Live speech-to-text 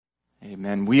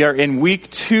Amen. We are in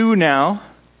week 2 now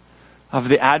of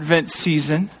the Advent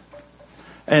season.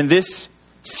 And this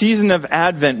season of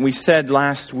Advent, we said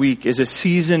last week, is a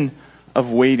season of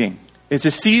waiting. It's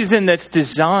a season that's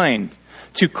designed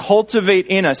to cultivate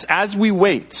in us, as we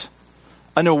wait,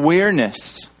 an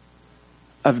awareness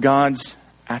of God's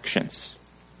actions.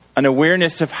 An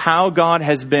awareness of how God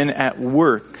has been at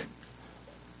work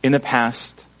in the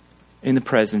past, in the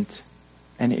present,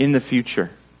 and in the future.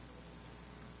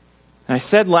 And I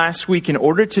said last week, in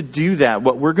order to do that,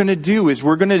 what we're going to do is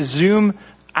we're going to zoom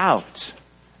out.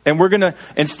 And we're going to,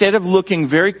 instead of looking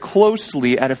very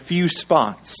closely at a few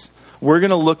spots, we're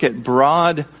going to look at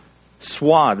broad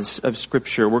swaths of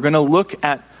Scripture. We're going to look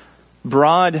at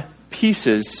broad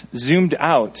pieces zoomed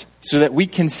out so that we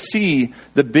can see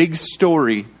the big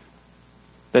story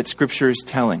that Scripture is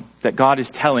telling, that God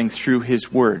is telling through His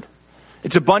Word.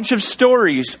 It's a bunch of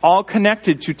stories all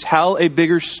connected to tell a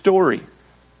bigger story,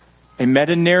 a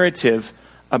meta-narrative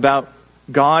about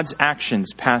God's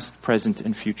actions, past, present,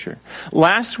 and future.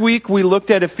 Last week we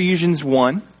looked at Ephesians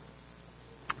 1,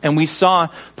 and we saw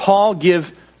Paul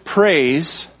give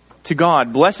praise to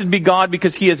God. Blessed be God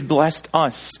because He has blessed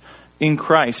us in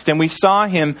Christ. And we saw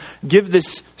him give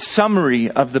this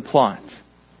summary of the plot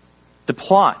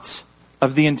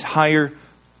of the entire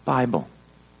Bible.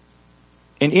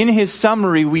 And in his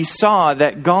summary, we saw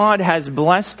that God has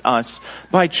blessed us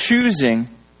by choosing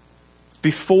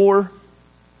before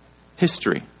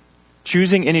history,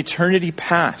 choosing in eternity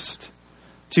past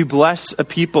to bless a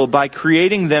people by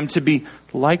creating them to be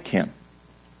like Him,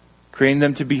 creating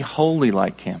them to be holy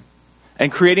like Him,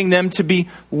 and creating them to be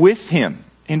with Him,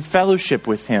 in fellowship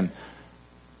with Him,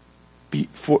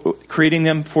 creating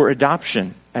them for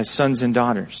adoption as sons and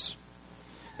daughters.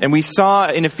 And we saw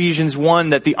in Ephesians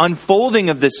 1 that the unfolding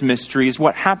of this mystery is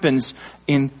what happens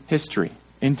in history,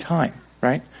 in time,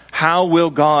 right? How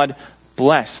will God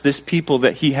bless this people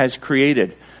that He has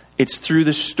created? It's through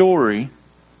the story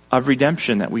of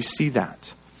redemption that we see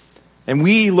that. And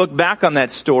we look back on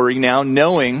that story now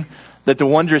knowing that the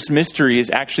wondrous mystery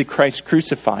is actually Christ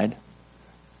crucified.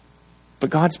 But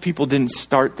God's people didn't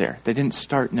start there. They didn't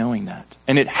start knowing that.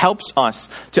 And it helps us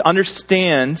to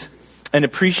understand and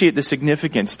appreciate the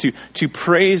significance, to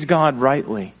praise God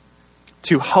rightly,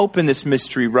 to hope in this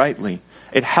mystery rightly.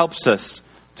 It helps us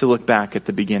to look back at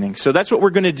the beginning. So that's what we're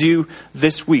going to do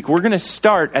this week. We're going to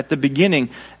start at the beginning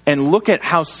and look at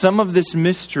how some of this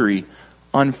mystery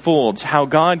unfolds, how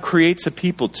God creates a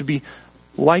people to be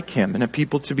like Him and a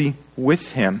people to be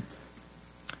with Him.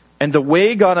 And the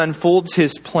way God unfolds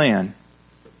His plan,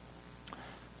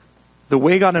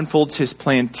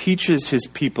 teaches His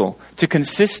people to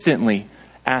consistently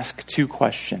ask 2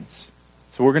 questions.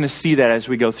 So we're going to see that as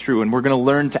we go through, and we're going to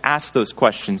learn to ask those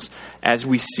questions as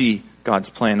we see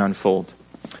God's plan unfold.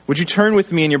 Would you turn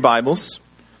with me in your Bibles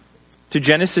to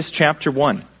Genesis chapter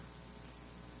 1?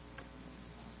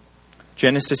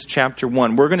 Genesis chapter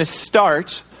 1. We're going to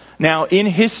start now in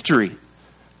history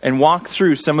and walk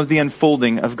through some of the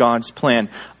unfolding of God's plan.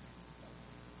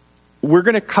 We're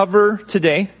going to cover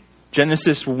today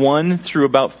Genesis 1 through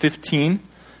about 15.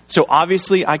 So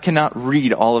obviously I cannot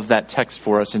read all of that text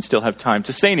for us and still have time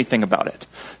to say anything about it.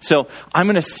 So I'm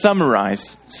going to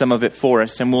summarize some of it for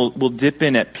us, and we'll dip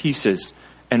in at pieces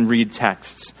and read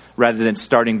texts rather than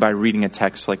starting by reading a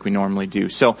text like we normally do.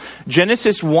 So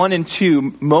Genesis 1 and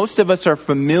 2, most of us are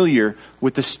familiar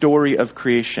with the story of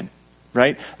creation,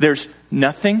 right? There's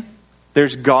nothing,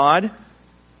 there's God,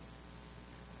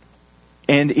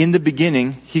 and in the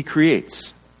beginning He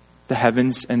creates the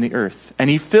heavens and the earth, and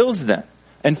He fills them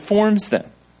and forms them,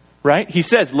 right? He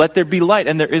says, let there be light,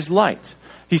 and there is light.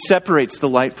 He separates the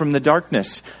light from the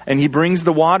darkness, and He brings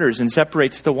the waters and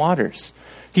separates the waters.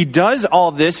 He does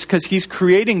all this because He's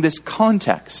creating this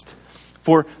context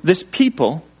for this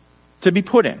people to be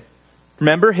put in.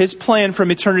 Remember, His plan from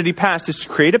eternity past is to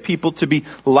create a people to be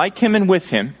like Him and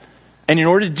with Him, and in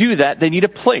order to do that, they need a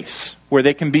place where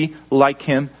they can be like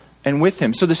Him and with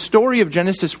Him. So the story of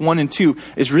Genesis 1 and 2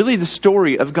 is really the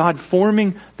story of God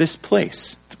forming this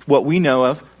place, what we know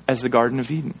of as the Garden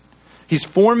of Eden. He's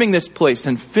forming this place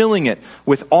and filling it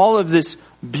with all of this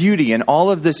beauty and all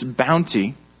of this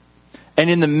bounty. And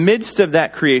in the midst of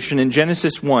that creation, in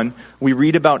Genesis 1, we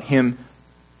read about Him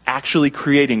actually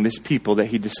creating this people that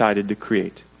He decided to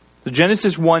create. So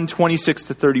Genesis 1, 26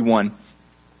 to 31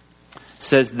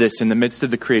 says this in the midst of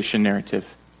the creation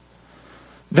narrative.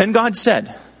 Then God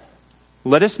said,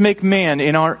 let us make man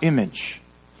in our image,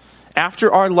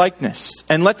 after our likeness,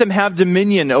 and let them have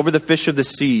dominion over the fish of the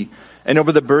sea, and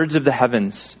over the birds of the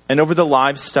heavens, and over the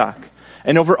livestock,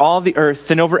 and over all the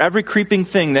earth, and over every creeping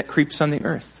thing that creeps on the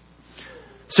earth.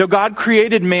 So God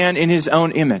created man in his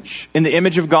own image. In the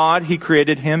image of God, he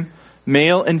created him.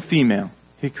 Male and female,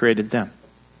 he created them.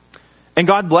 And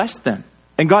God blessed them.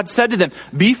 And God said to them,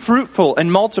 be fruitful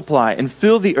and multiply and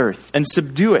fill the earth and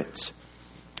subdue it.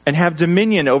 And have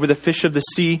dominion over the fish of the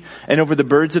sea and over the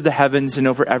birds of the heavens and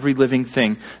over every living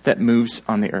thing that moves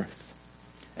on the earth.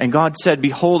 And God said,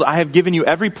 behold, I have given you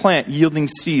every plant yielding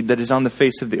seed that is on the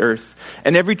face of the earth,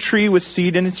 and every tree with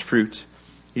seed in its fruit.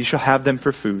 You shall have them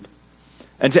for food.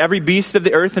 And to every beast of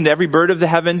the earth and to every bird of the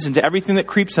heavens and to everything that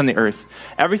creeps on the earth,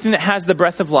 everything that has the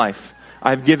breath of life,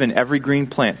 I have given every green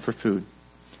plant for food.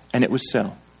 And it was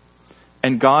so.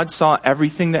 And God saw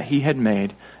everything that he had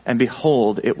made, and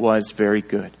behold, it was very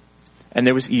good. And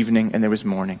there was evening and there was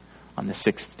morning on the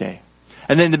sixth day.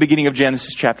 And then in the beginning of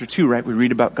Genesis chapter 2, right, we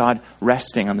read about God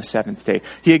resting on the seventh day.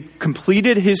 He had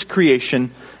completed his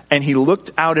creation, and he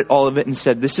looked out at all of it and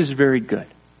said, this is very good.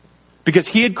 Because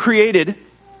he had created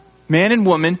man and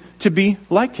woman to be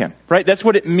like him, right? That's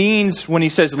what it means when he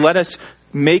says, let us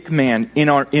make man in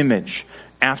our image,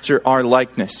 after our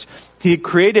likeness. He had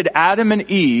created Adam and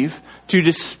Eve to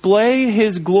display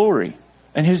his glory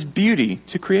and his beauty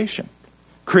to creation.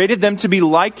 Created them to be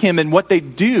like him in what they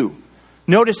do.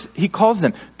 Notice he calls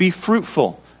them, be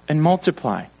fruitful and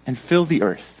multiply and fill the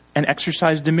earth and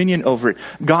exercise dominion over it.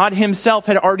 God himself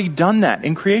had already done that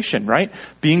in creation, right?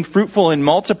 Being fruitful and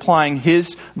multiplying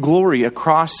his glory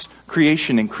across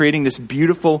creation and creating this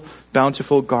beautiful,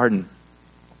 bountiful garden.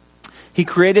 He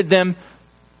created them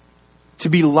to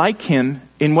be like him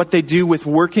in what they do with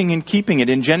working and keeping it.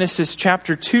 In Genesis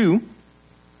chapter 2,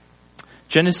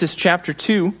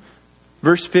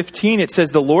 verse 15, it says,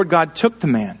 the Lord God took the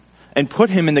man and put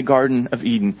him in the Garden of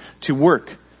Eden to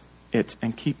work it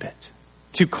and keep it,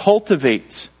 to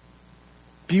cultivate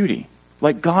beauty,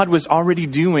 like God was already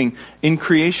doing in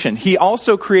creation. He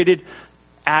also created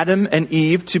Adam and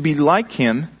Eve to be like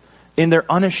him in their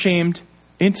unashamed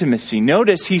intimacy.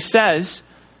 Notice he says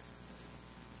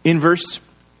in verse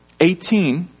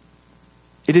 18,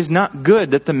 it is not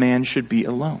good that the man should be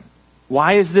alone.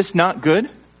 Why is this not good?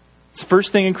 It's the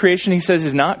first thing in creation he says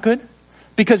is not good.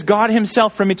 Because God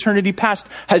himself from eternity past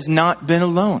has not been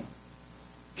alone.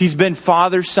 He's been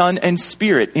Father, Son, and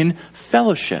Spirit in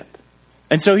fellowship.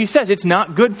 And so he says it's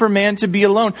not good for man to be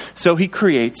alone. So he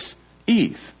creates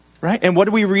Eve, right? And what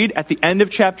do we read at the end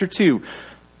of chapter 2?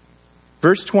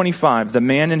 Verse 25, the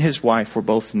man and his wife were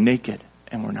both naked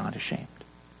and were not ashamed.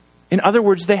 In other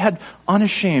words, they had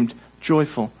unashamed,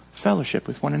 joyful fellowship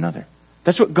with one another.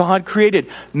 That's what God created.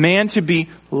 Man to be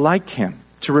like him,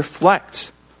 to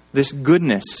reflect this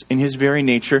goodness in his very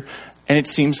nature, and it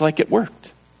seems like it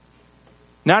worked.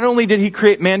 Not only did he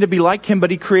create man to be like him, but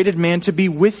he created man to be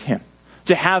with him,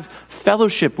 to have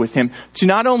fellowship with him, to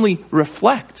not only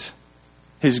reflect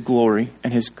his glory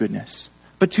and his goodness,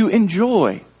 but to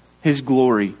enjoy his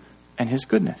glory and his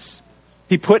goodness.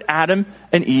 He put Adam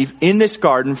and Eve in this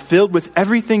garden filled with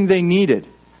everything they needed,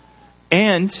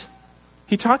 and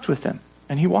he talked with them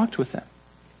and he walked with them.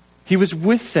 He was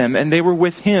with them and they were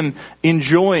with him,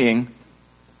 enjoying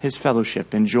his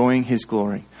fellowship, enjoying his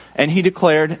glory. And he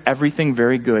declared everything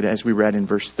very good, as we read in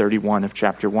verse 31 of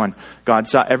chapter 1. God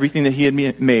saw everything that he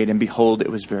had made, and behold, it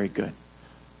was very good.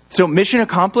 So mission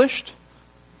accomplished.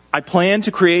 I plan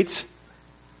to create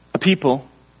a people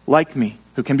like me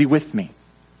who can be with me.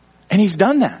 And he's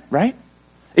done that, right?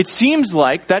 It seems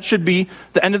like that should be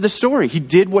the end of the story. He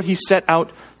did what he set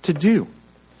out to do.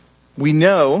 We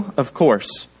know, of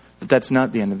course, that that's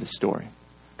not the end of the story.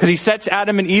 Because he sets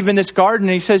Adam and Eve in this garden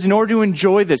and he says, in order to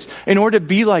enjoy this, in order to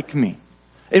be like me,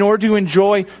 in order to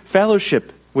enjoy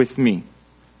fellowship with me,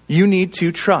 you need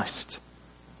to trust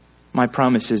my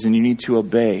promises and you need to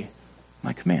obey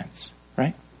my commands,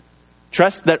 right?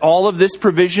 Trust that all of this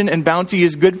provision and bounty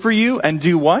is good for you, and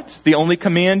do what? The only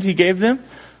command he gave them?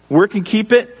 Work and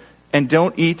keep it, and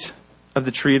don't eat of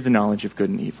the tree of the knowledge of good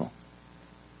and evil.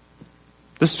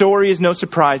 The story is no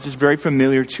surprise. It's very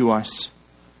familiar to us.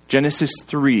 Genesis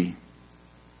 3,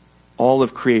 all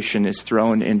of creation is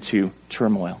thrown into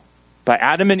turmoil by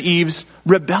Adam and Eve's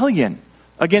rebellion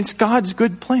against God's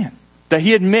good plan that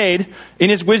he had made in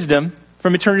his wisdom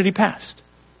from eternity past.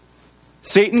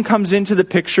 Satan comes into the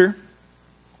picture.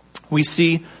 We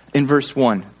see in verse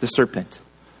 1, the serpent.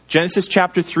 Genesis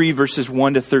chapter 3, verses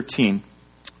 1 to 13.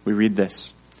 We read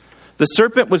this. The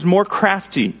serpent was more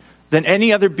crafty than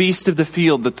any other beast of the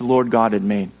field that the Lord God had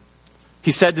made.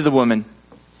 He said to the woman,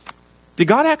 did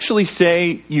God actually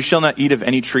say, you shall not eat of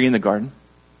any tree in the garden?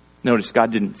 Notice,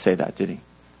 God didn't say that, did he?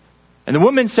 And the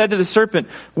woman said to the serpent,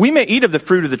 we may eat of the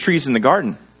fruit of the trees in the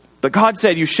garden. But God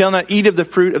said, you shall not eat of the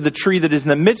fruit of the tree that is in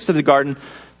the midst of the garden,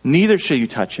 neither shall you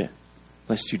touch it,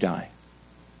 lest you die.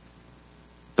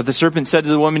 But the serpent said to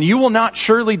the woman, "You will not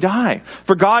surely die,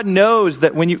 for God knows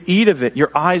that when you eat of it,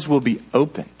 your eyes will be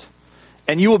opened,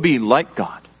 and you will be like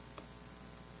God,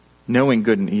 knowing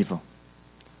good and evil."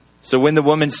 So when the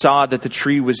woman saw that the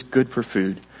tree was good for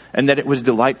food, and that it was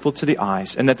delightful to the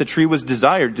eyes, and that the tree was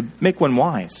desired to make one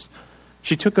wise,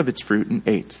 she took of its fruit and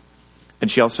ate.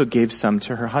 And she also gave some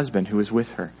to her husband who was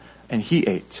with her, and he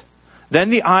ate.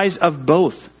 Then the eyes of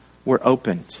both were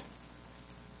opened,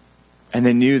 and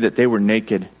they knew that they were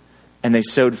naked, and they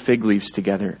sewed fig leaves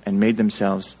together and made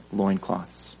themselves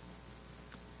loincloths.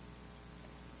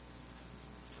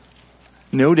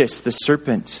 Notice the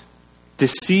serpent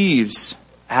deceives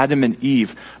Adam and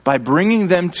Eve by bringing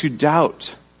them to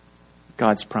doubt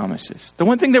God's promises. The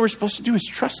one thing they were supposed to do is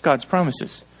trust God's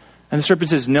promises. And the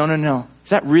serpent says, no. Is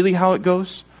that really how it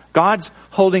goes? God's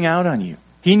holding out on you.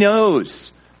 He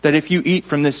knows that if you eat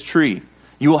from this tree,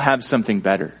 you will have something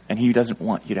better, and he doesn't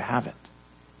want you to have it.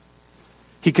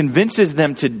 He convinces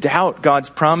them to doubt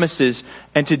God's promises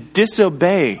and to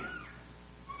disobey,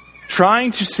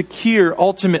 trying to secure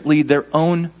ultimately their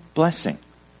own blessing.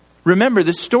 Remember,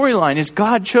 the storyline is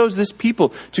God chose this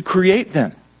people to create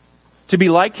them, to be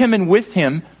like him and with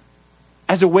him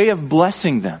as a way of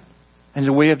blessing them, as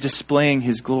a way of displaying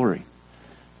his glory.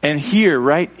 And here,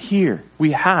 right here,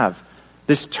 we have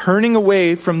this turning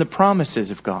away from the promises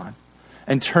of God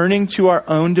and turning to our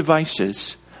own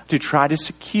devices to try to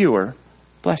secure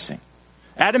blessing.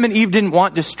 Adam and Eve didn't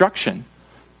want destruction.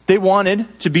 They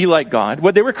wanted to be like God,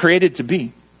 what they were created to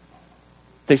be.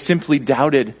 They simply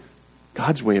doubted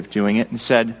God's way of doing it and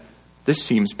said, this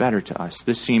seems better to us.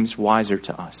 This seems wiser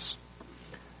to us.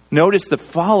 Notice the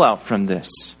fallout from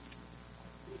this.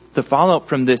 The fallout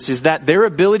from this is that their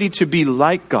ability to be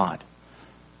like God,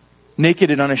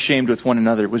 naked and unashamed with one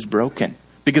another, was broken.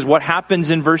 Because what happens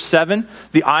in verse 7?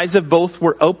 The eyes of both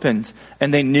were opened,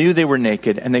 and they knew they were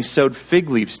naked, and they sewed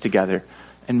fig leaves together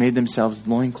and made themselves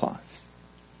loincloths.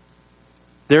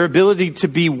 Their ability to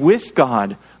be with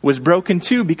God was broken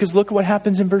too, because look at what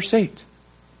happens in verse 8.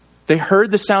 They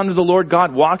heard the sound of the Lord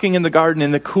God walking in the garden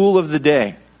in the cool of the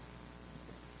day.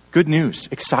 Good news,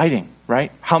 exciting,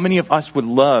 right? How many of us would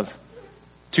love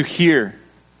to hear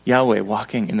Yahweh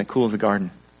walking in the cool of the garden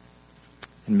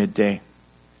in midday?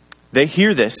 They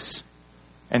hear this,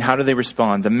 and how do they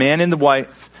respond? The man and the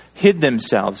wife hid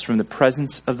themselves from the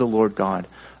presence of the Lord God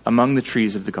among the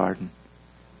trees of the garden.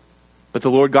 But the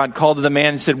Lord God called to the man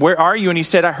and said, "Where are you?" And he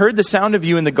said, "I heard the sound of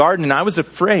you in the garden, and I was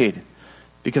afraid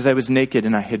because I was naked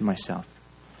and I hid myself."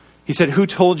 He said, "Who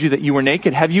told you that you were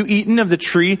naked? Have you eaten of the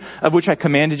tree of which I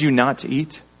commanded you not to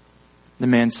eat?" The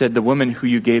man said, "The woman who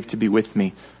you gave to be with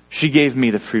me, she gave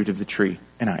me the fruit of the tree,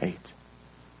 and I ate."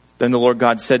 Then the Lord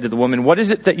God said to the woman, "What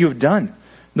is it that you have done?"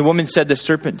 The woman said, "The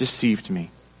serpent deceived me,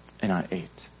 and I ate."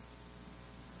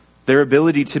 Their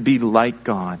ability to be like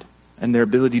God and their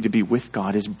ability to be with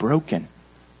God is broken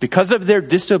because of their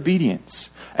disobedience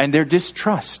and their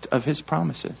distrust of his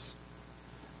promises.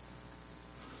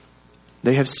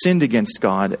 They have sinned against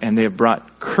God, and they have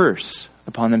brought curse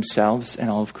upon themselves and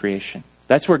all of creation.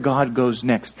 That's where God goes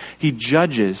next. He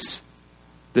judges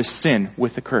the sin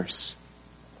with a curse.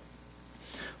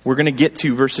 We're going to get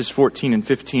to verses 14 and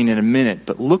 15 in a minute,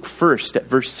 but look first at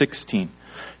verse 16.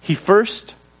 He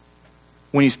first,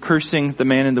 when he's cursing the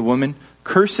man and the woman,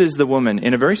 curses the woman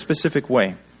in a very specific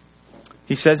way.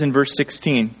 He says in verse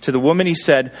 16, "To the woman he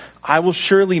said, I will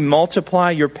surely multiply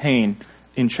your pain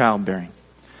in childbearing.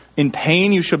 In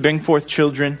pain you shall bring forth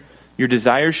children. Your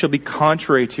desires shall be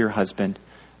contrary to your husband,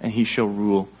 and he shall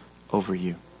rule over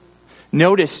you."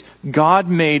 Notice, God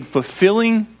made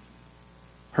fulfilling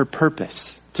her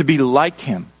purpose to be like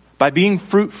him by being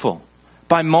fruitful,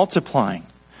 by multiplying,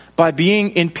 by being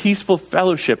in peaceful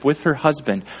fellowship with her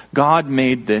husband. God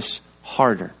made this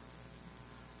harder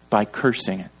by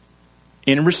cursing it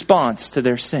in response to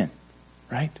their sin,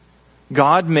 right?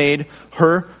 God made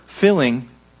her filling,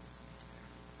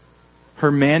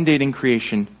 her mandating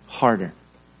creation harder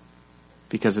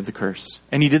because of the curse.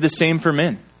 And he did the same for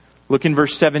men. Look in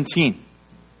verse 17.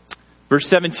 Verse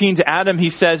 17, to Adam he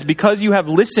says, "Because you have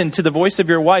listened to the voice of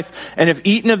your wife and have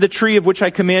eaten of the tree of which I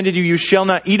commanded you, you shall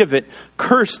not eat of it.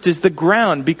 Cursed is the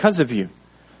ground because of you.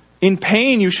 In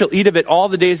pain you shall eat of it all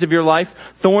the days of your life.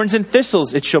 Thorns and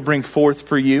thistles it shall bring forth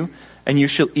for you, and you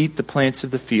shall eat the plants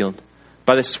of the field.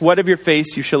 By the sweat of your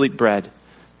face you shall eat bread,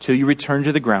 till you return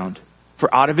to the ground.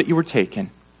 For out of it you were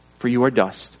taken, for you are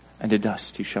dust, and to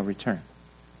dust you shall return."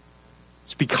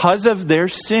 It's because of their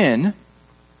sin,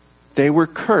 they were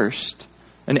cursed.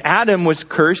 And Adam was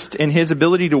cursed in his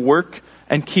ability to work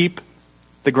and keep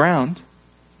the ground.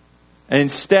 And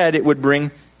instead, it would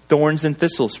bring thorns and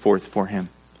thistles forth for him.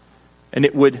 And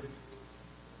it would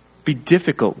be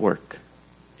difficult work.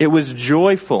 It was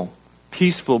joyful,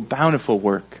 peaceful, bountiful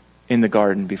work in the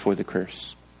garden before the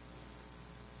curse.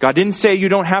 God didn't say you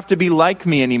don't have to be like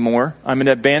me anymore. I'm going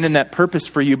to abandon that purpose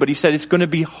for you. But he said it's going to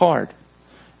be hard.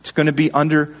 It's going to be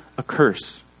under a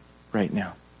curse right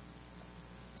now.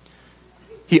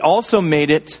 He also made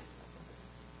it,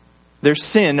 their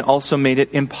sin also made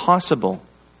it impossible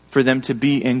for them to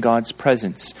be in God's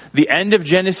presence. The end of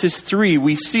Genesis 3,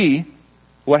 we see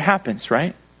what happens,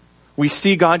 right? We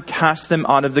see God cast them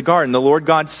out of the garden. The Lord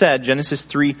God said, Genesis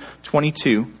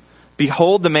 3:22,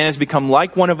 "Behold, the man has become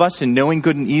like one of us in knowing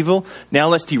good and evil. Now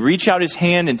lest he reach out his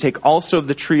hand and take also of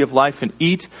the tree of life and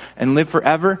eat and live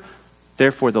forever.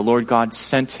 Therefore the Lord God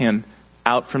sent him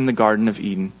out from the Garden of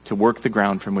Eden to work the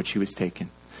ground from which he was taken.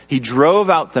 He drove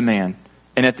out the man,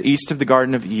 and at the east of the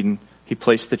Garden of Eden he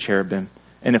placed the cherubim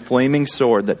and a flaming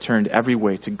sword that turned every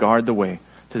way to guard the way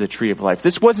to the tree of life."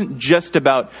 This wasn't just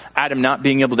about Adam not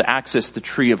being able to access the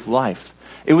tree of life.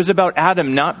 It was about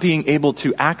Adam not being able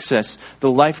to access the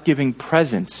life-giving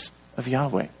presence of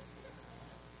Yahweh.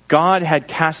 God had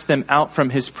cast them out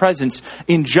from his presence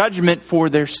in judgment for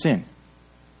their sin,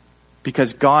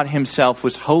 because God himself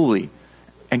was holy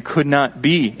and could not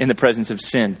be in the presence of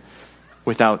sin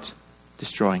without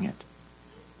destroying it.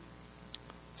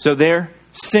 So their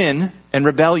sin and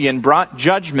rebellion brought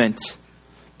judgment,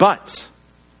 but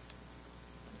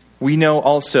we know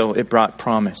also it brought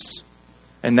promise.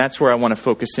 And that's where I want to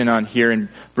focus in on here in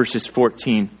verses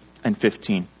 14 and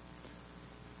 15.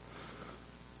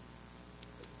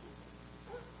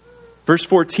 Verse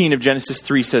 14 of Genesis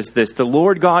 3 says this, "The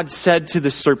Lord God said to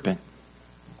the serpent,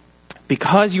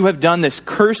 'Because you have done this,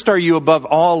 cursed are you above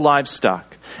all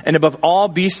livestock, and above all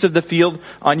beasts of the field.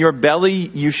 On your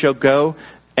belly you shall go,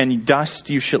 and dust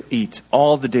you shall eat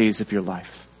all the days of your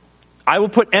life. I will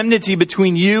put enmity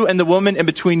between you and the woman, and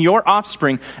between your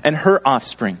offspring and her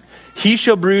offspring. He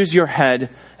shall bruise your head,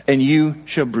 and you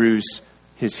shall bruise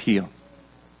his heel.'"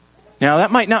 Now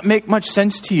that might not make much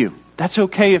sense to you. That's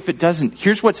okay if it doesn't.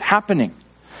 Here's what's happening.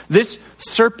 This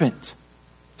serpent,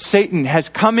 Satan, has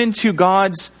come into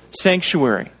God's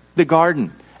sanctuary, the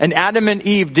garden, and Adam and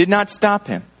Eve did not stop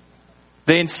him.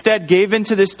 They instead gave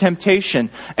into this temptation.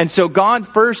 And so God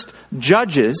first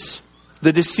judges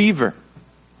the deceiver.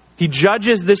 He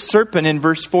judges this serpent in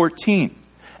verse 14.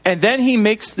 And then he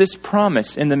makes this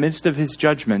promise in the midst of his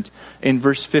judgment in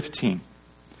verse 15.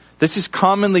 This is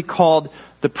commonly called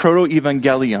the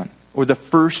proto-evangelion, or the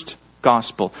first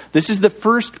gospel. This is the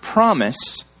first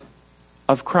promise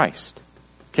of Christ.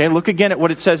 Okay, look again at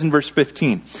what it says in verse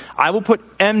 15. "I will put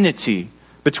enmity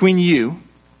between you,"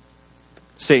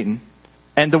 Satan,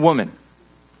 "and the woman,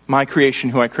 my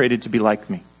creation, who I created to be like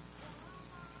me.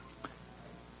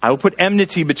 I will put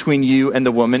enmity between you and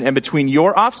the woman, and between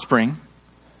your offspring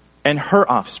and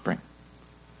her offspring.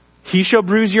 He shall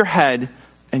bruise your head,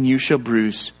 and you shall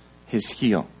bruise his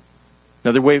heel."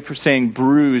 Another way for saying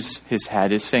bruise his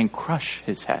head is saying crush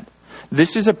his head.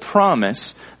 This is a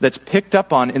promise that's picked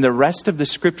up on in the rest of the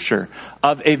scripture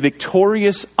of a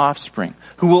victorious offspring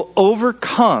who will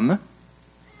overcome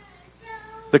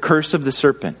the curse of the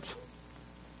serpent.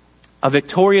 A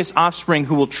victorious offspring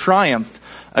who will triumph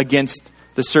against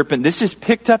the serpent. This is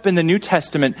picked up in the New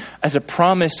Testament as a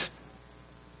promise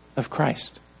of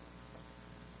Christ.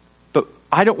 But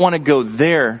I don't want to go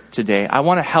there today. I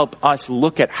want to help us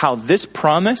look at how this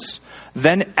promise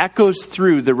then echoes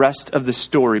through the rest of the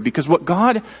story. Because what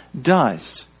God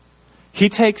does, he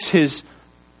takes his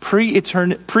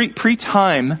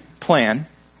pre-time plan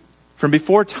from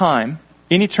before time,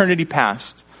 in eternity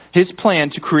past, his plan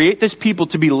to create this people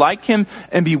to be like him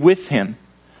and be with him.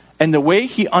 And the way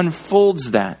he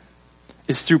unfolds that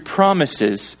is through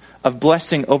promises of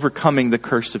blessing overcoming the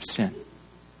curse of sin.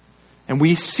 And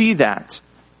we see that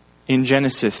in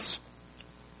Genesis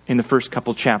in the first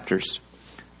couple chapters.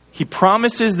 He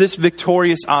promises this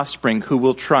victorious offspring who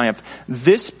will triumph.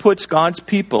 This puts God's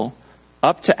people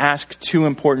up to ask two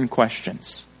important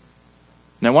questions.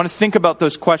 And I want to think about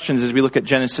those questions as we look at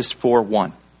Genesis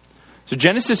 4:1. So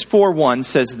Genesis 4:1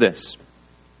 says this: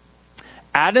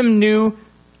 "Adam knew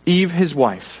Eve his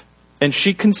wife, and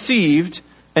she conceived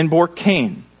and bore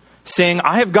Cain, saying,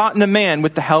 'I have gotten a man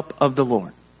with the help of the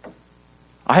Lord.'"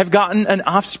 I have gotten an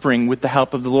offspring with the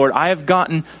help of the Lord. I have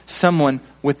gotten someone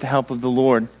with the help of the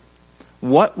Lord.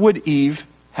 What would Eve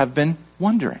have been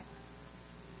wondering?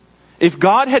 If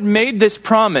God had made this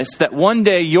promise that one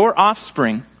day your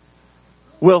offspring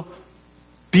will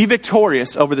be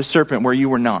victorious over the serpent where you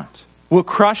were not, will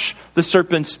crush the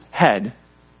serpent's head,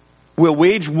 will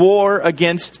wage war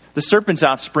against the serpent's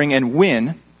offspring and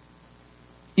win,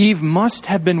 Eve must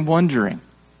have been wondering,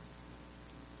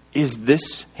 is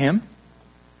this him?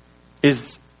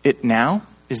 Is it now?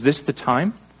 Is this the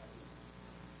time?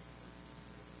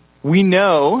 We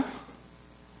know,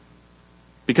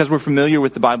 because we're familiar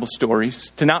with the Bible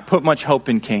stories, to not put much hope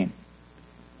in Cain.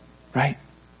 Right?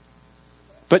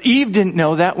 But Eve didn't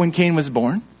know that when Cain was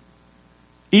born.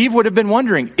 Eve would have been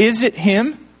wondering, is it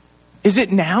him? Is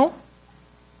it now?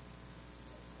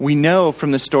 We know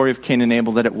from the story of Cain and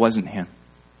Abel that it wasn't him.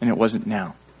 And it wasn't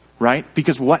now. Right?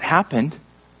 Because what happened?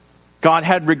 God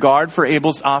had regard for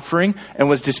Abel's offering and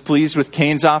was displeased with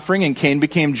Cain's offering, and Cain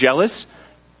became jealous,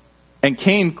 and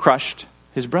Cain crushed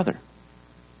his brother.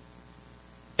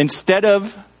 Instead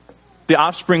of the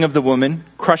offspring of the woman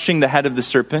crushing the head of the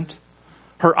serpent,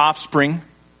 her offspring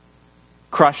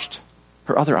crushed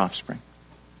her other offspring.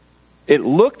 It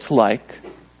looked like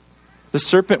the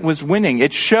serpent was winning.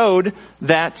 It showed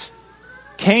that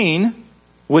Cain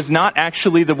was not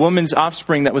actually the woman's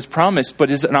offspring that was promised,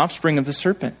 but is an offspring of the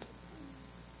serpent.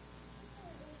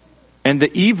 And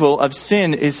the evil of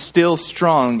sin is still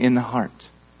strong in the heart.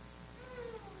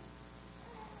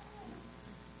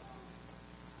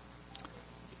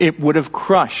 It would have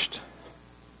crushed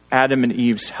Adam and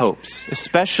Eve's hopes,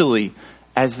 especially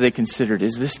as they considered,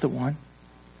 is this the one?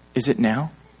 Is it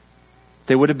now?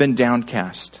 They would have been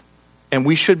downcast. And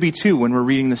we should be too when we're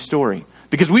reading the story.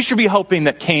 Because we should be hoping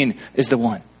that Cain is the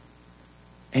one.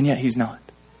 And yet he's not.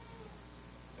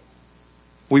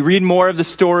 We read more of the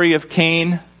story of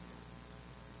Cain,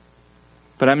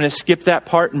 but I'm going to skip that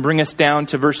part and bring us down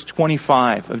to verse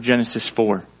 25 of Genesis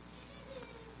 4.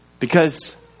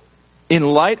 Because in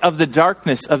light of the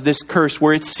darkness of this curse,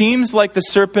 where it seems like the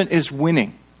serpent is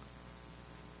winning,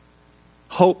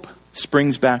 hope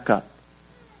springs back up.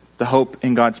 The hope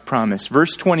in God's promise.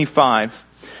 Verse 25,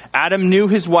 Adam knew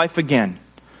his wife again,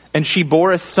 and she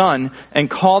bore a son and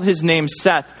called his name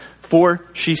Seth, for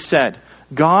she said,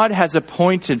 God has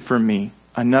appointed for me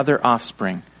another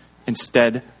offspring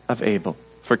instead of Abel,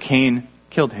 for Cain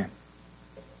killed him.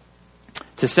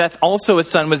 To Seth also a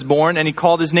son was born, and he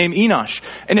called his name Enosh.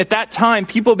 And at that time,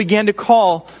 people began to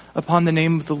call upon the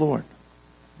name of the Lord.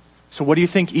 So what do you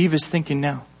think Eve is thinking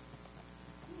now?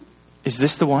 Is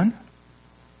this the one?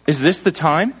 Is this the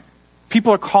time?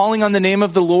 People are calling on the name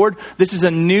of the Lord. This is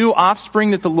a new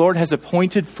offspring that the Lord has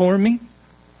appointed for me.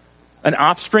 An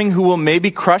offspring who will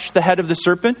maybe crush the head of the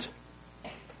serpent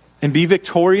and be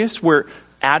victorious where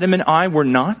Adam and I were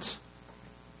not.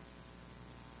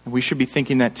 We should be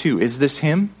thinking that too. Is this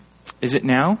him? Is it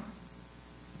now?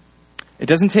 It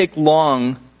doesn't take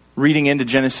long reading into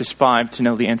Genesis 5 to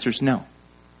know the answer is no.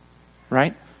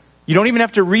 Right? You don't even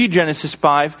have to read Genesis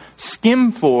 5.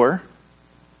 Skim for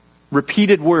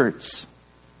repeated words.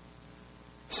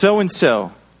 So and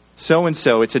so. So and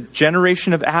so. It's a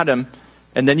generation of Adam.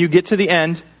 And then you get to the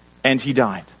end, and he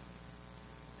died.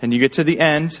 And you get to the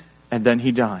end, and then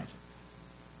he died.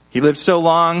 He lived so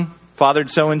long,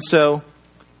 fathered so and so.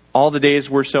 All the days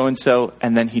were so and so,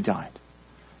 and then he died.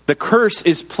 The curse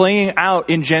is playing out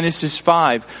in Genesis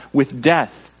 5 with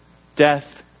death,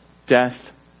 death,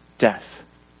 death, death.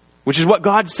 Which is what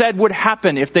God said would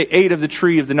happen if they ate of the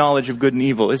tree of the knowledge of good and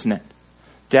evil, isn't it?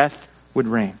 Death would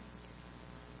reign.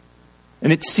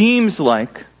 And it seems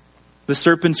like the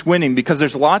serpent's winning because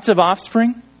there's lots of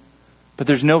offspring, but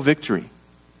there's no victory.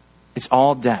 It's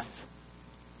all death.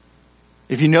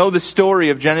 If you know the story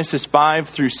of Genesis 5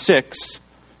 through 6,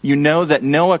 you know that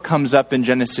Noah comes up in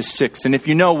Genesis 6. And if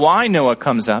you know why Noah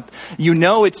comes up, you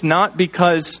know it's not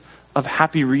because of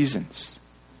happy reasons.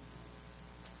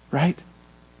 Right?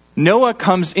 Noah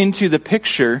comes into the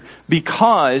picture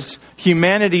because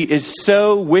humanity is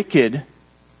so wicked,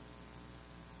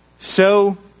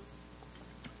 so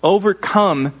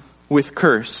overcome with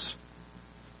curse,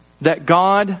 that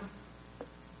God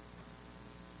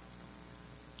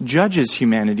judges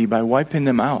humanity by wiping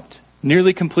them out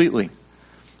nearly completely.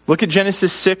 Look at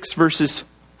Genesis 6 verses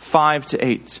 5 to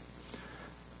 8.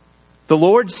 The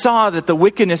Lord saw that the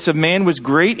wickedness of man was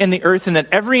great in the earth, and that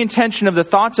every intention of the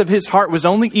thoughts of his heart was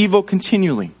only evil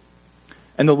continually.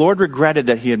 And the Lord regretted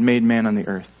that he had made man on the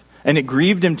earth, and it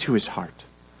grieved him to his heart.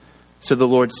 So the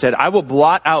Lord said, I will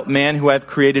blot out man who I have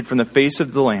created from the face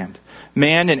of the land,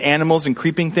 man and animals and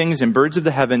creeping things and birds of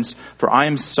the heavens, for I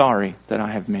am sorry that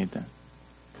I have made them.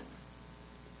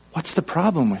 What's the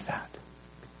problem with that?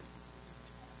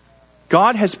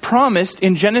 God has promised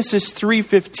in Genesis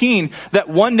 3:15 that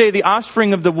one day the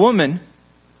offspring of the woman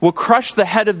will crush the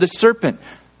head of the serpent.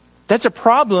 That's a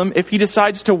problem if he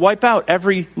decides to wipe out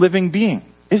every living being,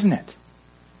 isn't it?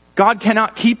 God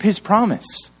cannot keep his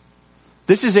promise.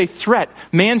 This is a threat.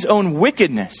 Man's own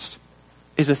wickedness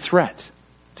is a threat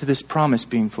to this promise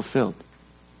being fulfilled.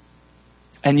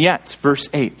 And yet, verse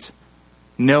 8,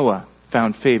 Noah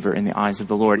found favor in the eyes of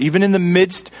the Lord. Even in the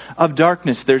midst of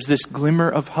darkness, there's this glimmer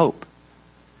of hope.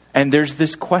 And there's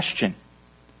this question.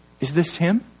 Is this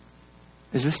him?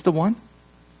 Is this the one?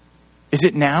 Is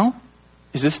it now?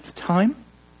 Is this the time?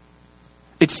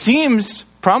 It seems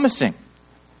promising.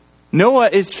 Noah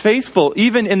is faithful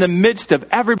even in the midst of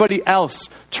everybody else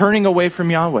turning away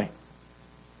from Yahweh.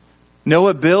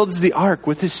 Noah builds the ark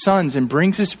with his sons and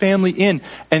brings his family in.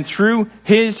 And through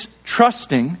his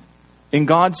trusting in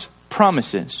God's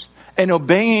promises and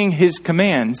obeying his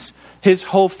commands, his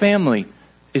whole family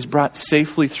is brought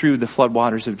safely through the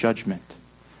floodwaters of judgment.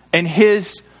 And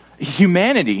his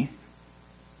humanity,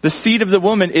 the seed of the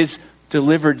woman, is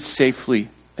delivered safely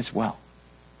as well.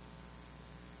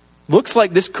 Looks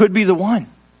like this could be the one.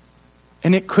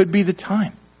 And it could be the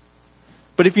time.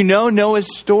 But if you know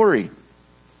Noah's story,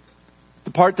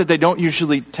 the part that they don't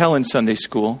usually tell in Sunday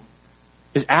school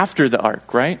is after the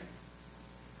ark, right?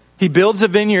 He builds a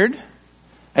vineyard,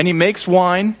 and he makes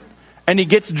wine, and he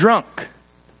gets drunk,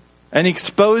 and he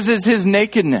exposes his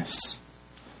nakedness,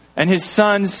 and his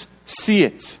sons see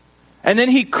it. And then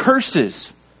he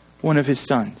curses one of his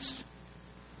sons.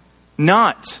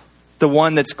 Not the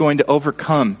one that's going to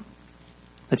overcome,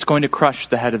 that's going to crush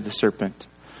the head of the serpent,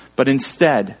 but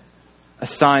instead a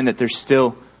sign that they're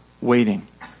still waiting.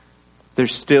 The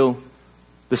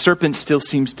serpent still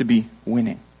seems to be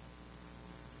winning.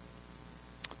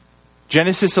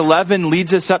 Genesis 11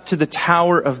 leads us up to the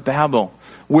Tower of Babel,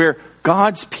 where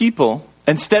God's people,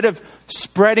 instead of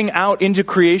spreading out into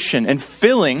creation and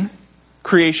filling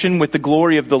creation with the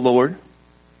glory of the Lord,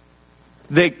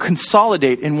 they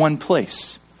consolidate in one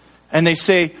place. And they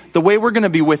say, the way we're going to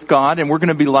be with God and we're going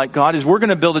to be like God is we're going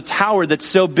to build a tower that's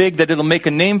so big that it'll make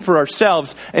a name for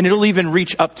ourselves and it'll even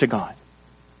reach up to God.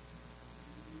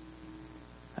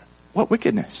 What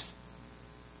wickedness.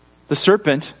 The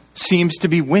serpent seems to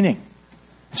be winning.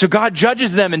 So God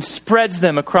judges them and spreads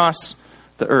them across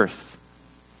the earth.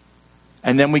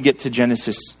 And then we get to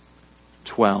Genesis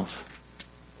 12.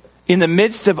 In the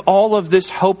midst of all of this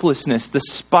hopelessness, the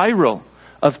spiral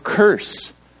of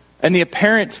curse and the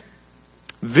apparent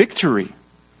victory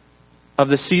of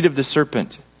the seed of the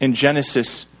serpent in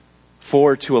Genesis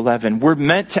 4 to 11, we're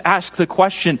meant to ask the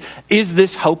question, is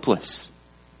this hopeless?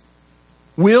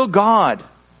 Will God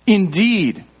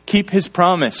indeed keep his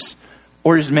promise,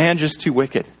 or is man just too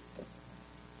wicked?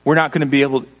 We're not going to be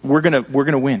able, we're going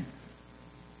to win.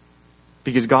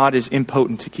 Because God is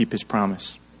impotent to keep his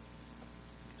promise.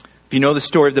 If you know the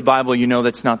story of the Bible, you know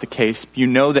that's not the case. You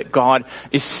know that God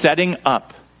is setting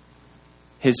up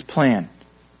his plan.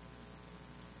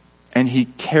 And he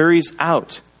carries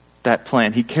out that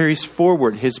plan. He carries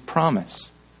forward his promise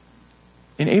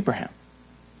in Abraham.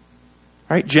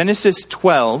 All right, Genesis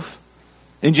 12.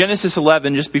 In Genesis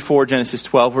 11, just before Genesis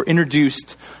 12, we're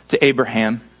introduced to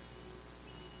Abraham.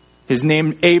 His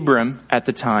name Abram at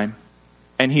the time.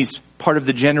 And he's part of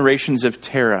the generations of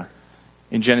Terah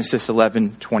in Genesis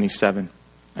 11:27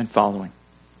 and following.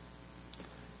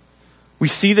 We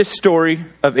see this story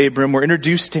of Abram. We're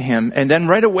introduced to him. And then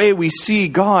right away we see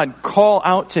God call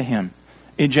out to him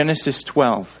in Genesis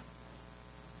 12.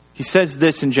 He says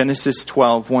this in Genesis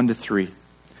 12, 1-3.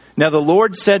 Now the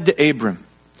Lord said to Abram,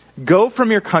 go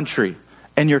from your country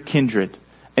and your kindred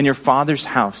and your father's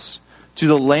house to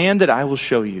the land that I will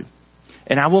show you.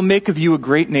 And I will make of you a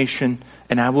great nation,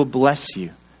 and I will bless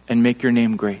you and make your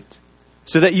name great,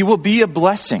 so that you will be a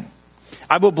blessing.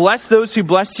 I will bless those who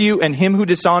bless you, and him who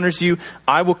dishonors you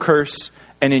I will curse,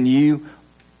 and in you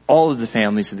all of the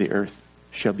families of the earth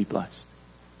shall be blessed.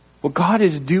 What God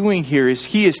is doing here is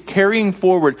he is carrying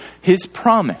forward his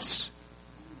promise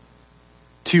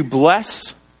to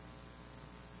bless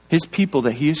his people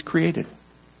that he has created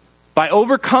by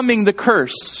overcoming the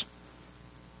curse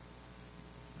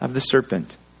of the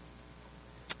serpent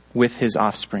with his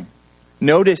offspring.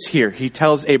 Notice here, he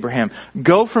tells Abraham,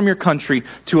 go from your country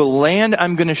to a land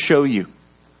I'm going to show you.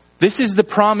 This is the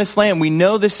promised land. We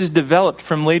know this is developed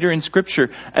from later in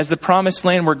Scripture as the promised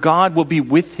land where God will be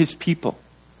with his people.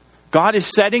 God is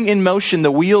setting in motion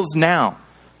the wheels now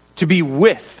to be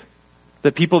with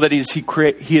the people that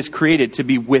he has created to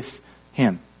be with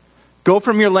him. Go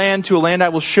from your land to a land I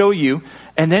will show you.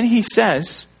 And then he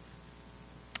says,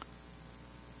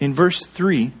 in verse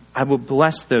 3, I will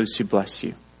bless those who bless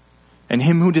you. And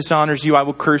him who dishonors you I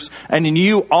will curse. And in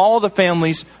you all the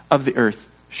families of the earth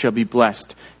shall be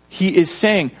blessed. He is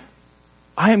saying,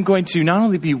 I am going to not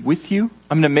only be with you,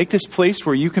 I'm going to make this place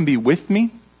where you can be with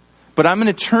me, but I'm going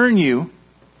to turn you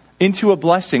into a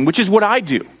blessing, which is what I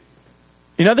do.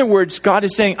 In other words, God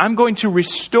is saying, I'm going to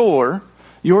restore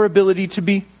your ability to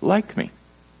be like me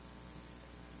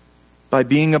by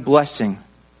being a blessing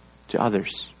to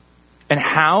others. And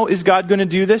how is God going to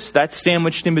do this? That's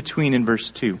sandwiched in between in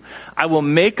verse 2. I will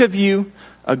make of you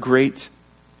a great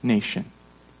nation.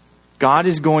 God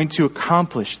is going to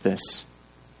accomplish this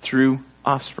through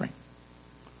offspring.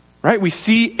 Right? We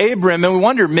see Abram and we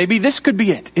wonder, maybe this could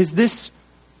be it. Is this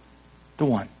the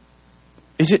one?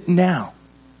 Is it now?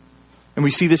 And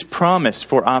we see this promise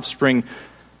for offspring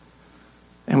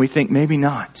and we think maybe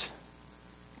not.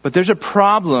 But there's a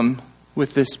problem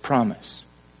with this promise.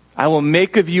 I will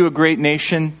make of you a great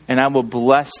nation, and I will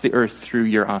bless the earth through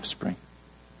your offspring.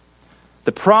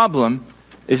 The problem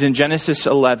is in Genesis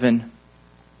 11:30.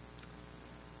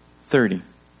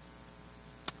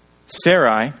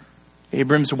 Sarai,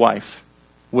 Abram's wife,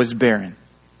 was barren.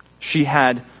 She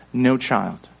had no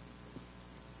child.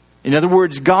 In other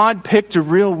words, God picked a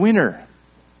real winner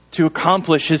to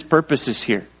accomplish his purposes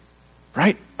here.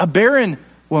 Right? A barren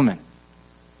woman.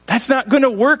 That's not going to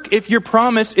work if your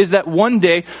promise is that one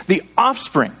day the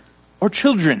offspring or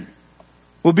children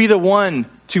will be the one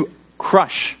to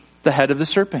crush the head of the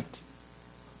serpent.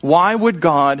 Why would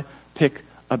God pick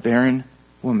a barren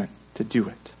woman to do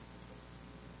it?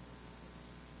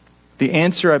 The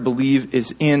answer, I believe,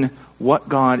 is in what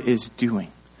God is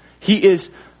doing. He is,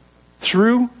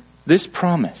 through this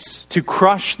promise to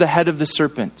crush the head of the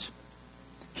serpent,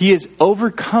 he is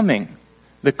overcoming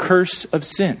the curse of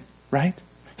sin, right?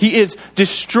 He is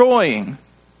destroying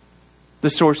the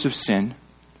source of sin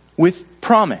with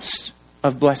promise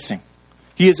of blessing.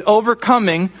 He is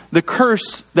overcoming the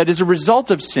curse that is a result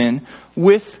of sin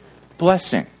with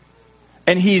blessing.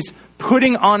 And he's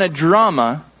putting on a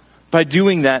drama by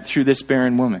doing that through this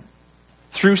barren woman.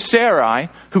 Through Sarai,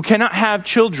 who cannot have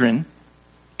children,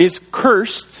 is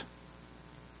cursed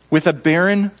with a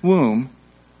barren womb.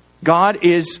 God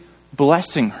is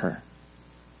blessing her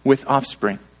with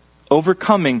offspring,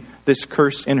 overcoming this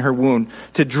curse in her womb,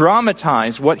 to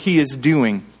dramatize what he is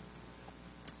doing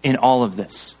in all of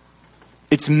this.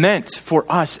 It's meant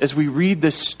for us, as we read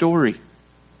this story,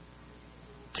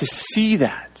 to see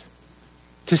that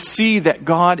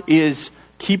God is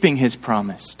keeping his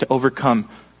promise to overcome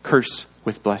curse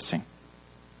with blessing.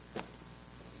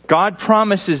 God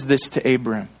promises this to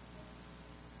Abram.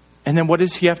 And then what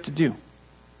does he have to do?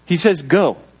 He says,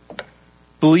 go,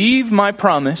 believe my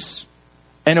promise,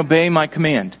 and obey my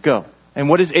command. Go. And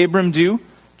what does Abram do?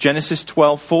 Genesis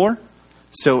 12:4.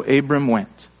 So Abram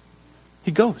went. He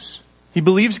goes. He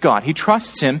believes God. He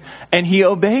trusts him. And he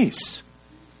obeys.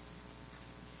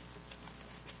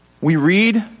 We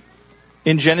read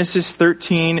in Genesis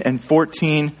 13 and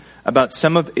 14 about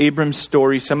some of Abram's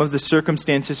story, some of the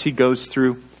circumstances he goes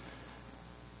through.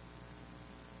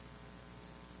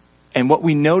 And what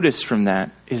we notice from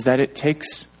that is that it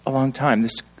takes a long time.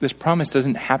 This promise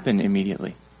doesn't happen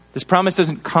immediately. This promise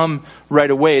doesn't come right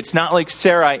away. It's not like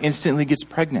Sarai instantly gets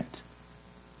pregnant.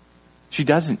 She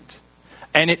doesn't.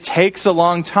 And it takes a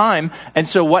long time. And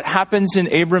so what happens in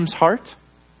Abram's heart?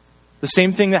 The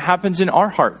same thing that happens in our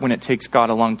heart when it takes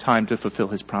God a long time to fulfill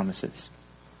his promises.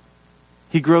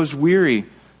 He grows weary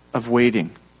of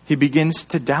waiting. He begins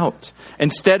to doubt.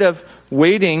 Instead of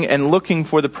waiting and looking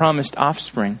for the promised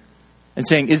offspring and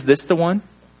saying, is this the one?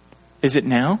 Is it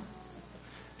now?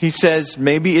 He says,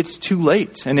 maybe it's too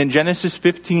late. And in Genesis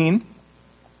 15,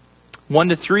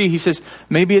 1-3, he says,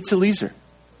 maybe it's Eliezer.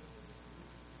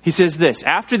 He says this,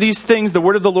 after these things, the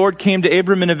word of the Lord came to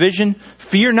Abram in a vision.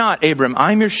 Fear not, Abram,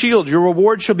 I am your shield. Your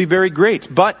reward shall be very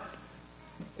great. But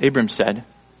Abram said,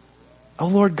 O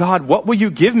Lord God, what will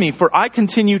you give me? For I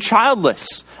continue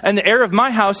childless, and the heir of my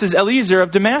house is Eliezer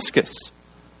of Damascus.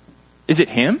 Is it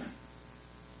him?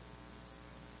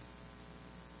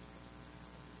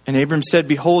 And Abram said,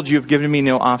 behold, you have given me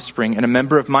no offspring, and a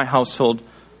member of my household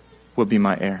will be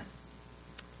my heir.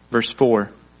 Verse 4.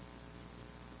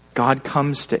 God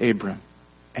comes to Abram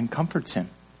and comforts him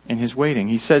in his waiting.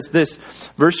 He says this,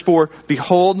 verse 4,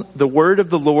 behold, the word of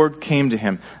the Lord came to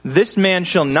him. This man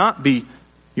shall not be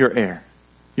your heir.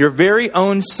 Your very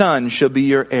own son shall be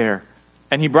your heir.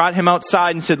 And he brought him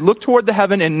outside and said, look toward the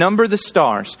heaven and number the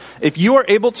stars. If you are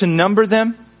able to number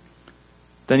them,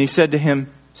 then he said to him,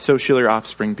 so shall your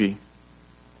offspring be.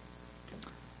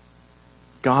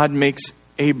 God makes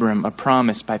Abram a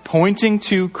promise by pointing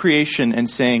to creation and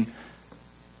saying,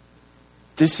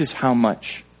 this is how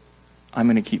much I'm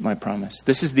going to keep my promise.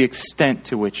 This is the extent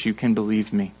to which you can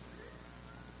believe me.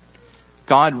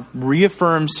 God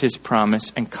reaffirms his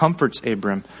promise and comforts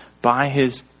Abram by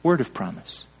his word of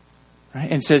promise. Right?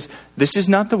 And says, this is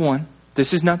not the one,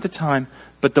 this is not the time,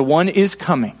 but the one is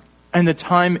coming. And the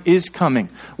time is coming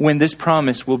when this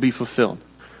promise will be fulfilled.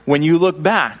 When you look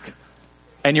back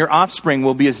and your offspring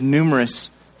will be as numerous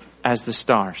as the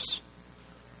stars.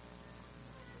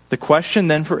 The question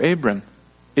then for Abram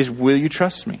is, will you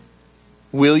trust me?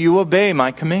 Will you obey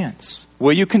my commands?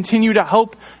 Will you continue to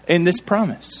hope in this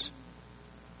promise?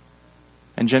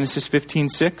 In Genesis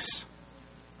 15:6,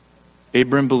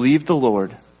 Abram believed the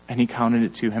Lord and he counted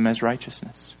it to him as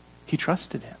righteousness. He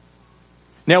trusted him.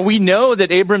 Now we know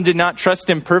that Abram did not trust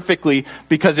him perfectly,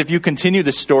 because if you continue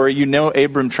the story, you know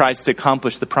Abram tries to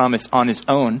accomplish the promise on his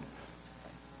own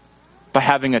by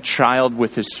having a child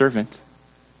with his servant.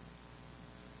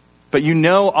 But you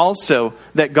know also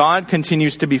that God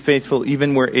continues to be faithful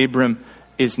even where Abram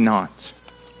is not.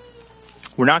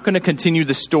 We're not going to continue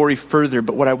the story further,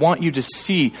 but what I want you to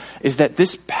see is that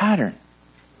this pattern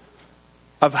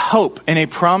of hope and a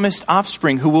promised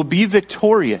offspring who will be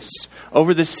victorious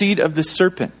over the seed of the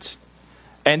serpent,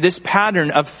 and this pattern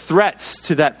of threats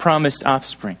to that promised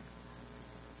offspring,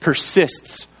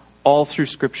 persists all through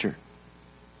Scripture.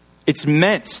 It's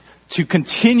meant to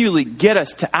continually get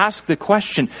us to ask the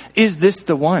question, is this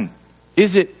the one?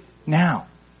 Is it now?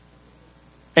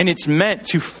 And it's meant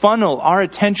to funnel our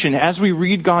attention as we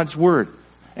read God's Word,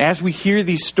 as we hear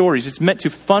these stories. It's meant to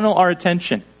funnel our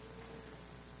attention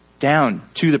down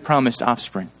to the promised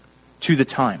offspring, to the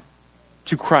time,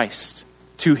 to Christ,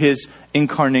 to His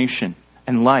incarnation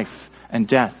and life and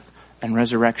death and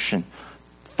resurrection,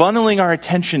 funneling our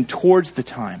attention towards the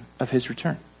time of His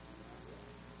return.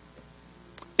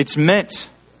 It's meant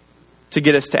to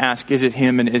get us to ask, is it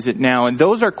Him and is it now? And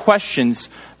those are questions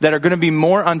that are going to be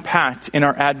more unpacked in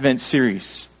our Advent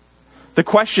series. The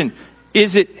question,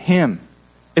 is it Him,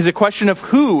 is a question of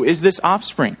who is this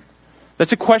offspring?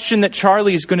 That's a question that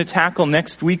Charlie is going to tackle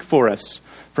next week for us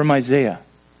from Isaiah.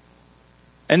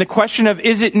 And the question of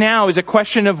is it now is a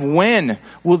question of when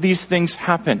will these things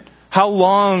happen? How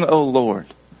long, O Lord?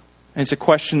 And it's a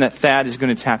question that Thad is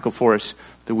going to tackle for us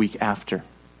the week after.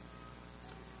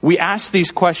 We ask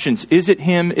these questions. Is it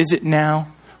Him? Is it now?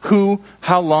 Who?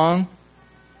 How long?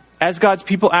 As God's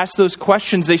people ask those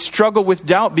questions, they struggle with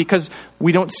doubt because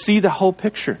we don't see the whole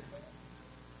picture.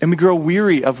 And we grow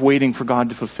weary of waiting for God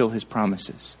to fulfill His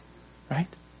promises. Right?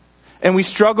 And we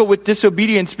struggle with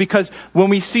disobedience because when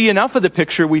we see enough of the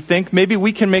picture, we think maybe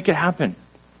we can make it happen.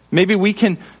 Maybe we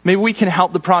can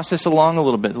help the process along a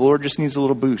little bit. The Lord just needs a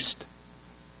little boost.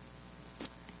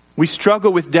 We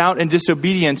struggle with doubt and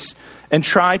disobedience and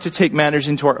try to take matters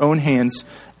into our own hands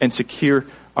and secure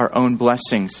our own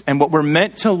blessings. And what we're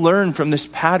meant to learn from this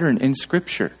pattern in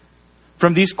Scripture,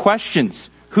 from these questions,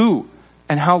 who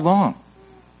and how long,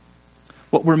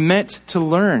 what we're meant to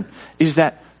learn is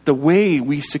that the way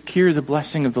we secure the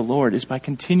blessing of the Lord is by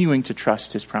continuing to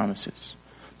trust His promises,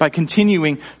 by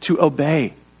continuing to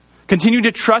obey. Continue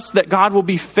to trust that God will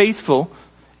be faithful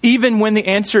even when the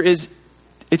answer is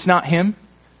it's not Him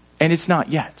and it's not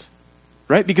yet.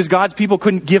 Right? Because God's people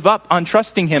couldn't give up on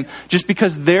trusting Him just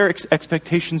because their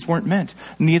expectations weren't met.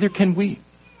 Neither can we.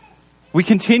 We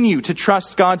continue to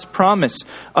trust God's promise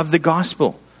of the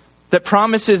gospel that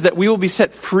promises that we will be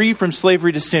set free from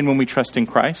slavery to sin when we trust in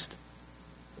Christ.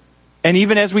 And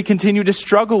even as we continue to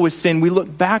struggle with sin, we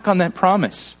look back on that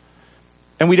promise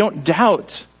and we don't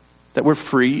doubt that we're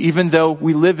free even though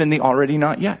we live in the already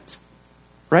not yet.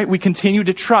 Right? We continue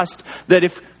to trust that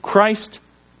if Christ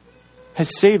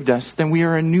has saved us, then we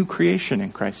are a new creation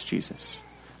in Christ Jesus.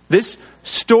 This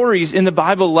stories in the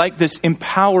Bible like this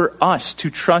empower us to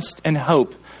trust and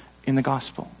hope in the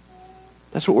gospel.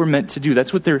 That's what we're meant to do.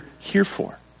 That's what they're here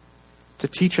for, to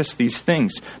teach us these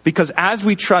things. Because as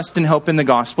we trust and hope in the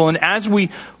gospel, and as we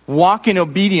walk in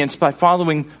obedience by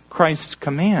following Christ's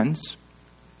commands,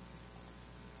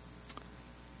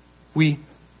 we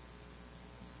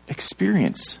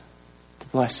experience the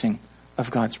blessing of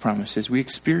God's promises. We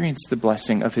experience the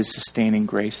blessing of His sustaining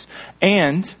grace.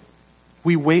 And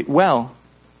we wait well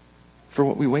for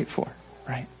what we wait for,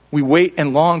 right? We wait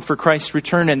and long for Christ's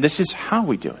return, and this is how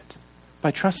we do it, by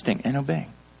trusting and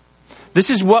obeying. This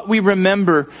is what we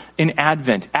remember in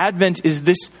Advent. Advent is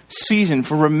this season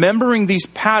for remembering these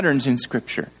patterns in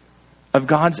Scripture of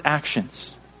God's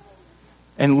actions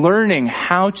and learning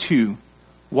how to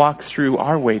walk through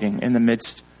our waiting in the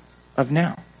midst of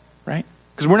now, right?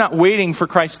 Because we're not waiting for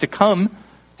Christ to come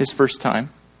His first time,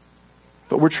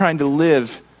 but we're trying to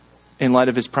live in light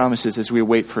of His promises as we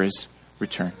wait for His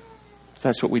return. So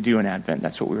that's what we do in Advent.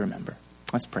 That's what we remember.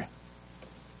 Let's pray.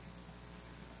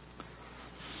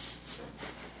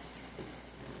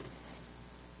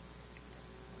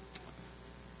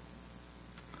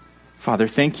 Father,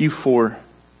 thank You for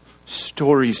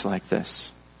stories like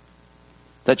this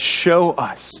that show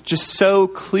us just so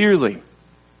clearly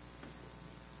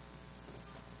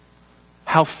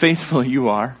how faithful You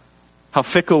are, how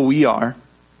fickle we are,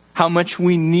 how much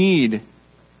we need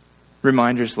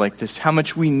reminders like this, how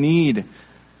much we need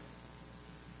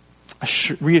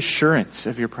reassurance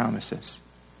of your promises.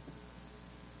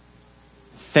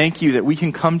 Thank you that we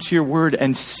can come to your word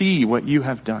and see what you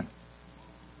have done.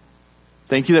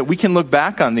 Thank you that we can look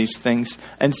back on these things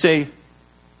and say,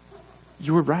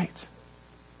 you were right.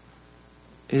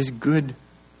 It is good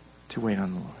to wait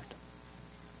on the Lord.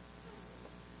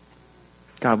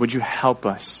 God, would you help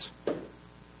us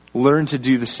learn to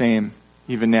do the same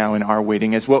even now in our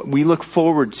waiting as what we look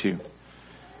forward to,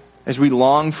 as we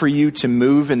long for you to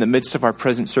move in the midst of our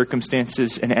present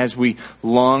circumstances, and as we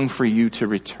long for you to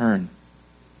return.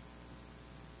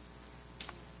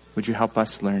 Would you help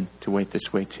us learn to wait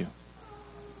this way too?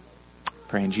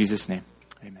 Pray in Jesus' name.